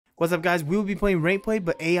What's up, guys? We will be playing rank play,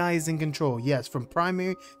 but AI is in control. Yes, from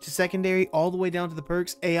primary to secondary, all the way down to the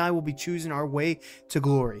perks, AI will be choosing our way to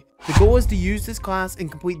glory. The goal is to use this class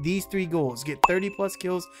and complete these 3 goals. Get 30 plus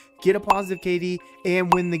kills, get a positive KD,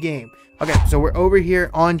 and win the game. Okay, so we're over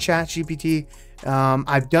here on ChatGPT.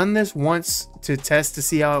 I've done this once to test to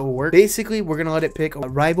see how it will work. Basically, we're going to let it pick a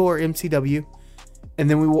rival or MCW, and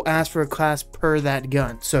then we will ask for a class per that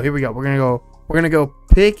gun. So here we go. We're going to go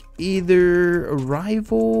pick either a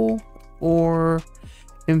rival or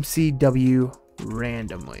MCW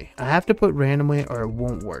randomly. I have to put randomly or it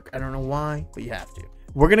won't work. I don't know why, but you have to.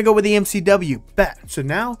 We're going to go with the MCW. Bet. So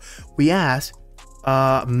now we ask,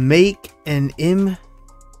 make an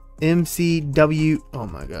MCW. Oh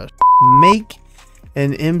my gosh. Make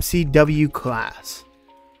an MCW class.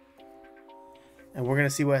 And we're going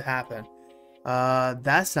to see what happened.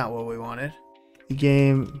 That's not what we wanted.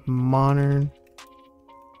 Game Modern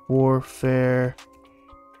Warfare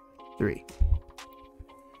 3.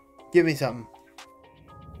 Give me something.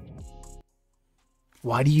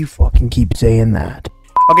 Why do you fucking keep saying that?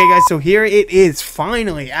 Okay, guys, so here it is,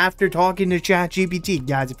 finally, after talking to ChatGPT.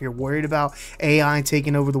 Guys, if you're worried about AI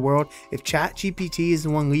taking over the world, if ChatGPT is the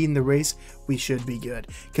one leading the race, we should be good,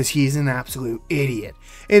 because he's an absolute idiot.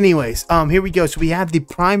 Anyways, here we go. So we have the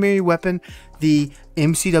primary weapon, the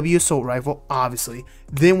MCW assault rifle, obviously.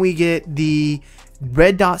 Then we get the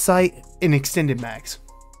red dot sight and extended mags.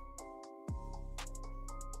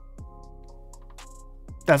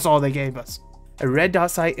 That's all they gave us. A red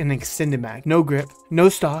dot sight and an extended mag. No grip, no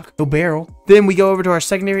stock, no barrel. Then we go over to our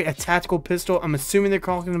secondary, a tactical pistol. I'm assuming they're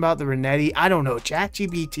talking about the Renetti. I don't know.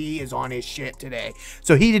 ChatGPT is on his shit today,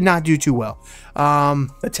 so he did not do too well.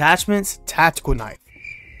 Attachments, tactical knife.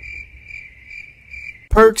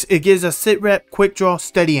 Perks, it gives us sit rep, quick draw,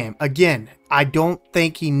 steady aim. Again, I don't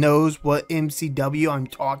think he knows what MCW I'm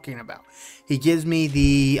talking about. He gives me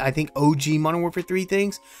the, I think, OG Modern Warfare 3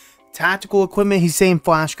 things. Tactical equipment, he's saying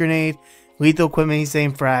flash grenade. Lethal equipment, he's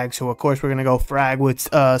saying frag. So, of course, we're going to go frag with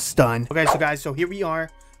stun. Okay, so, guys, so here we are.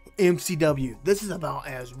 MCW. This is about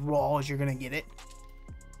as raw as you're going to get it.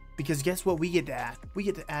 Because guess what we get to add? We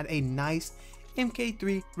get to add a nice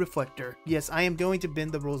MK3 reflector. Yes, I am going to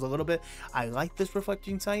bend the rules a little bit. I like this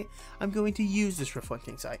reflecting sight. I'm going to use this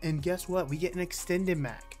reflecting sight. And guess what? We get an extended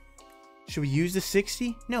mag. Should we use the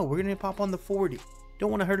 60? No, we're going to pop on the 40. Don't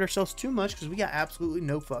want to hurt ourselves too much because we got absolutely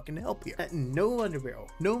no fucking help here. No underbarrel,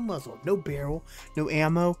 no muzzle, no barrel, no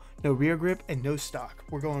ammo, no rear grip, and no stock.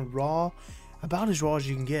 We're going raw, about as raw as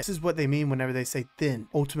you can get. This is what they mean whenever they say thin.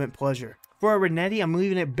 Ultimate pleasure. For our Renetti, I'm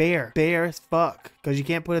leaving it bare. Bare as fuck. Because you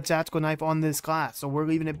can't put a tactical knife on this class. So we're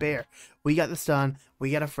leaving it bare. We got the stun. We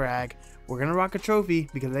got a frag. We're going to rock a trophy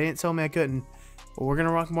because they didn't tell me I couldn't. But we're going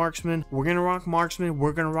to rock marksman. We're going to rock marksman.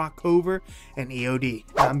 We're going to rock cover and EOD.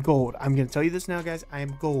 I'm gold. I'm going to tell you this now, guys. I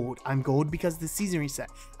am gold. I'm gold because the season reset.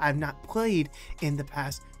 I have not played in the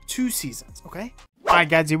past 2 seasons. Okay? Alright,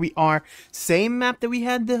 guys. Here we are. Same map that we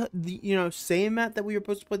had same map that we were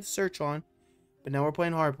supposed to play the search on. But now we're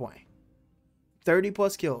playing hardpoint. 30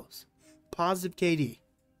 plus kills. Positive KD.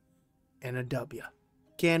 And a W.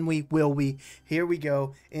 Can we? Will we? Here we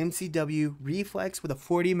go. MCW reflex with a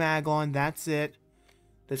 40 mag on. That's it.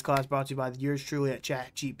 This class brought to you by yours truly at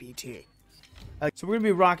ChatGPT. So we're gonna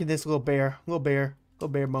be rocking this little bare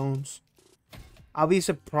bones. I'll be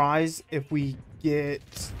surprised if we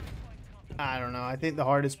get. I don't know. I think the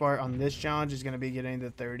hardest part on this challenge is gonna be getting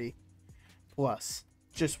the 30 plus.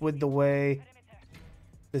 Just with the way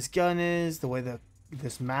this gun is, the way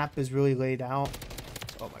this map is really laid out.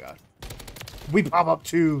 Oh my god. We pop up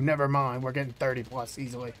 2. Never mind. We're getting 30 plus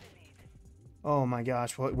easily. Oh my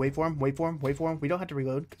gosh. Wait for him. Wait for him. Wait for him. We don't have to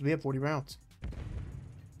reload because we have 40 rounds.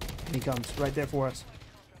 And he comes right there for us.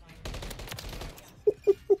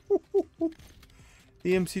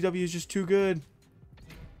 The MCW is just too good.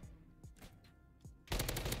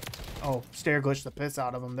 Oh, stair glitched the piss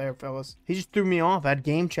out of him there, fellas. He just threw me off. I had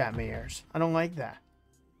game chat mirrors. I don't like that.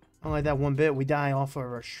 I don't like that one bit. We die off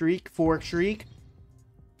of a shriek, fork shriek.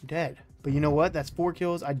 Dead. But you know what? That's 4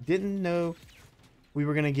 kills. I didn't know we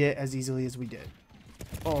were going to get as easily as we did.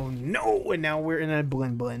 Oh, no. And now we're in a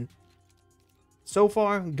blend. So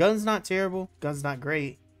far, gun's not terrible. Gun's not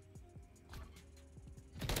great.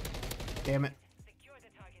 Damn it.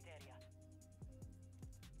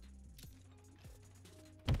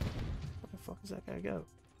 Where the fuck does that guy go?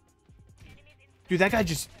 Dude, that guy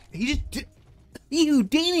just... He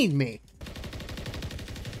Houdini'd me.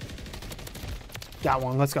 Got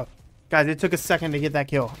one. Let's go. Guys, it took a second to get that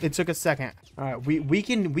kill. It took a second. All right, we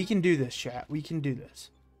can do this, chat. We can do this.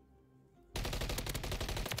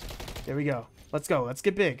 There we go. Let's go. Let's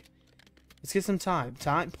get big. Let's get some time.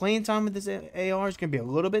 Playing time with this AR is gonna be a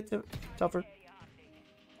little bit tougher,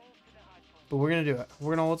 but we're gonna do it.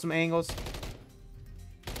 We're gonna hold some angles.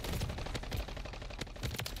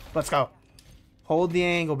 Let's go. Hold the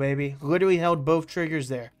angle, baby. Literally held both triggers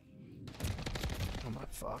there. Oh my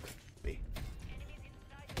fuck.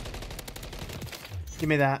 Give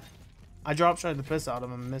me that. I drop shot the piss out of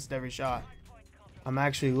him and missed every shot. I'm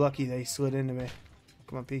actually lucky they slid into me.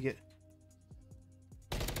 Come on, peek it.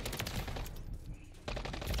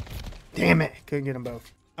 Damn it. Couldn't get them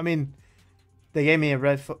both. I mean, they gave me a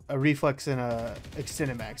reflex and a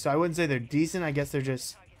extended mag. So I wouldn't say they're decent. I guess they're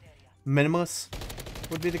just minimalist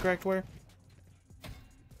would be the correct word.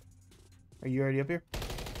 Are you already up here?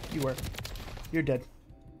 You were. You're dead.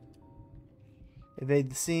 Evade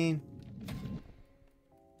the scene.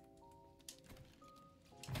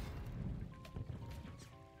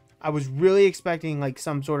 I was really expecting like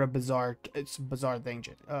some sort of bizarre thing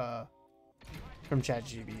from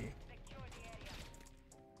ChatGPT.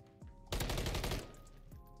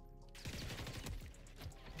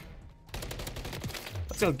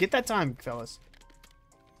 Let's go. Get that time, fellas.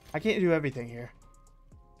 I can't do everything here.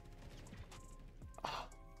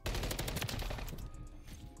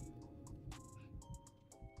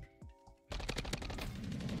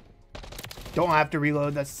 Don't have to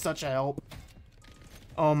reload. That's such a help.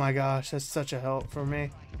 Oh my gosh, that's such a help for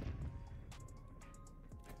me.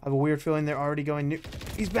 I have a weird feeling they're already going new.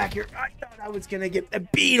 He's back here. I thought I was gonna get a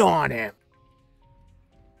beat on him.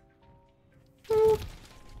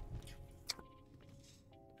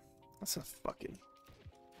 That's a fucking...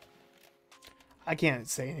 I can't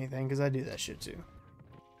say anything because I do that shit too.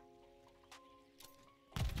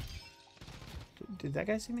 Did that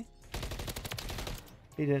guy see me?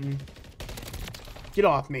 He didn't. Get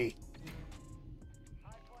off me.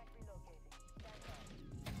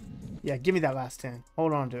 Yeah, give me that last 10.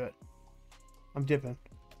 Hold on to it. I'm dipping.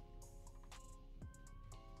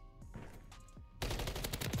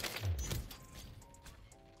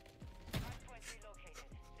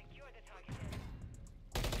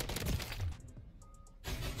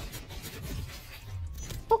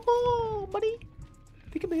 Oh, buddy.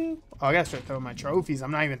 Peekaboo. Oh, I gotta start throwing my trophies. I'm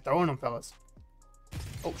not even throwing them, fellas.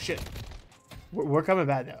 Oh, shit. We're coming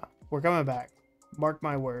back now. We're coming back. Mark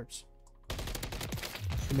my words.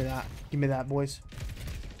 Give me that. Give me that, boys.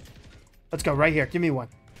 Let's go right here. Give me one.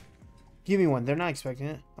 Give me one. They're not expecting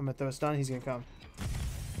it. I'm gonna throw a stun. He's gonna come.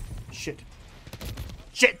 Shit.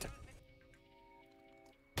 Shit!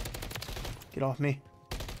 Get off me.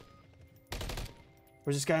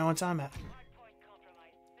 Where's this guy on time at?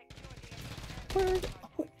 Where?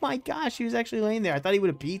 Oh my gosh, he was actually laying there. I thought he would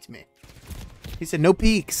have beat me. He said no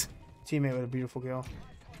peeks. Teammate with a beautiful kill.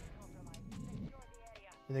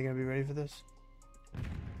 Are they gonna be ready for this?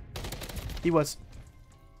 He was.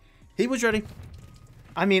 He was ready.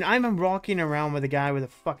 I mean, I'm rocking around with a guy with a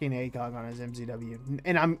fucking ACOG on his MCW.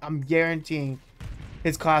 And I'm guaranteeing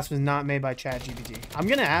his class was not made by ChatGPT. I'm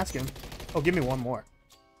gonna ask him. Oh, give me one more.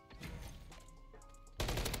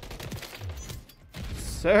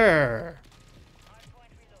 Sir.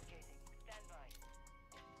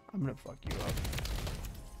 I'm gonna fuck you up.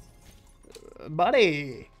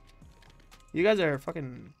 Buddy. You guys are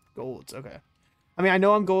fucking golds. Okay. I mean, I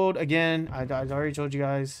know I'm gold. Again, I already told you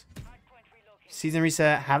guys. Season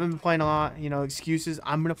reset. Haven't been playing a lot. You know, excuses.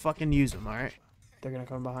 I'm gonna fucking use them, alright? They're gonna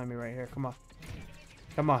come behind me right here. Come on.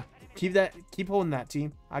 Come on. Keep holding that,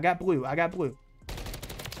 team. I got blue. I got blue.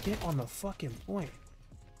 Get on the fucking point.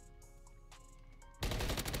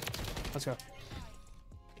 Let's go.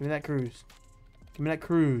 Give me that cruise. Give me that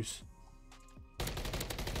cruise.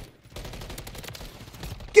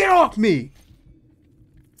 Get off me!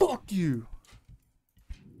 Fuck you!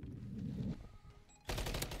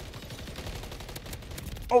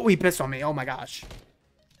 Oh, he pissed on me. Oh my gosh.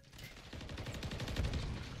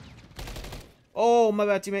 Oh, my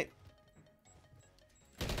bad, teammate.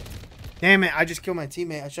 Damn it, I just killed my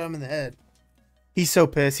teammate. I shot him in the head. He's so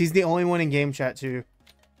pissed. He's the only one in game chat, too.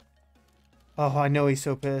 Oh, I know he's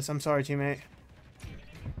so pissed. I'm sorry, teammate.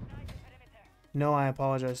 No, I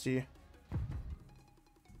apologize to you.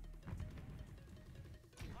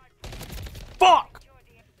 Fuck!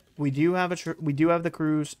 We do have the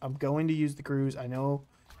cruise. I'm going to use the cruise. I know.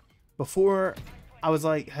 Before, I was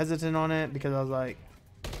like hesitant on it because I was like,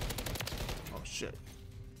 oh shit.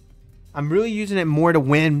 I'm really using it more to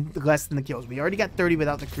win less than the kills. We already got 30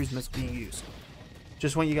 without the cruise missile being used.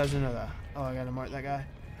 Just want you guys to know that. Oh, I gotta mark that guy.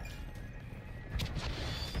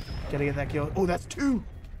 Gotta get that kill. Oh, that's 2.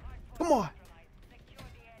 Come on.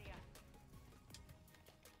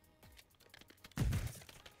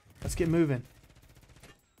 Let's get moving.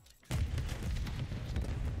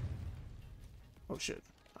 Oh shit.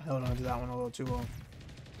 I held on to that one a little too long.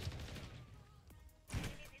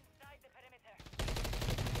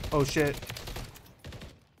 Oh shit.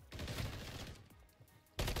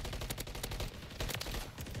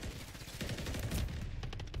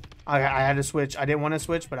 I had to switch. I didn't want to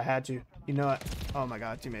switch, but I had to. You know what? Oh my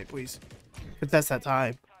god, teammate, please. If that's that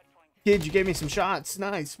time. Kid, you gave me some shots.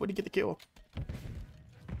 Nice. What did you get the kill?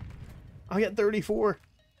 I got 34.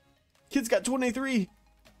 Kid's got 23.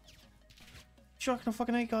 Shocking a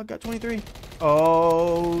fucking ACOG got 23.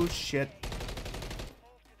 Oh shit.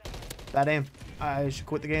 Bad aim. I should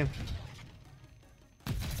quit the game.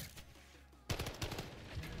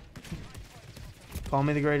 Call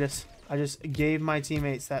me the greatest. I just gave my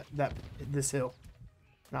teammates this hill.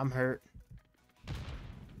 And I'm hurt.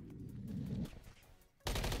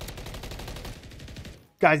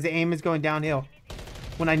 Guys, the aim is going downhill.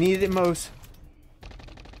 When I needed it most.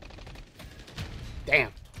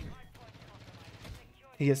 Damn.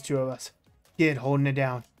 He gets 2 of us. Kid holding it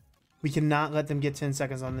down. We cannot let them get 10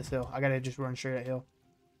 seconds on this hill. I gotta just run straight at hill.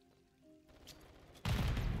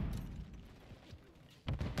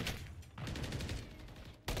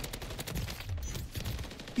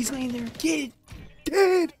 He's laying there. Kid!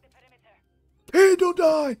 Kid! Kid, don't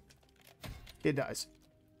die! Kid dies.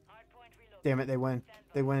 Damn it, they win.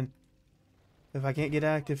 They win. If I can't get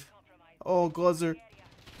active. Oh, Gluzzer.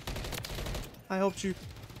 I helped you.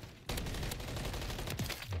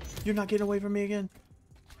 You're not getting away from me again.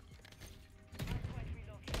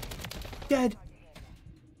 Dead.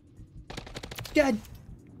 Dead.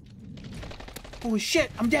 Holy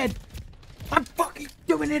shit, I'm dead. I'm fucking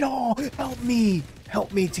doing it all. Help me.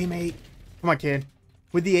 Help me, teammate. Come on, kid.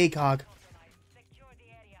 With the ACOG.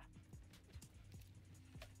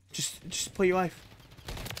 Just play your life.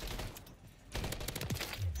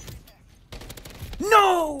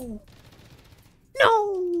 No!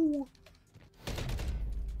 No!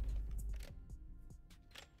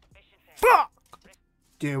 Fuck!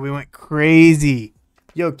 Dude, we went crazy.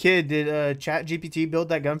 Yo, kid, did ChatGPT build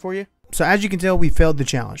that gun for you? So as you can tell, we failed the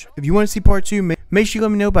challenge. If you want to see part 2, make sure you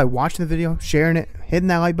let me know by watching the video, sharing it, hitting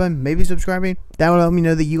that like button, maybe subscribing. That will let me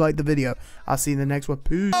know that you liked the video. I'll see you in the next one.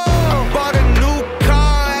 Peace.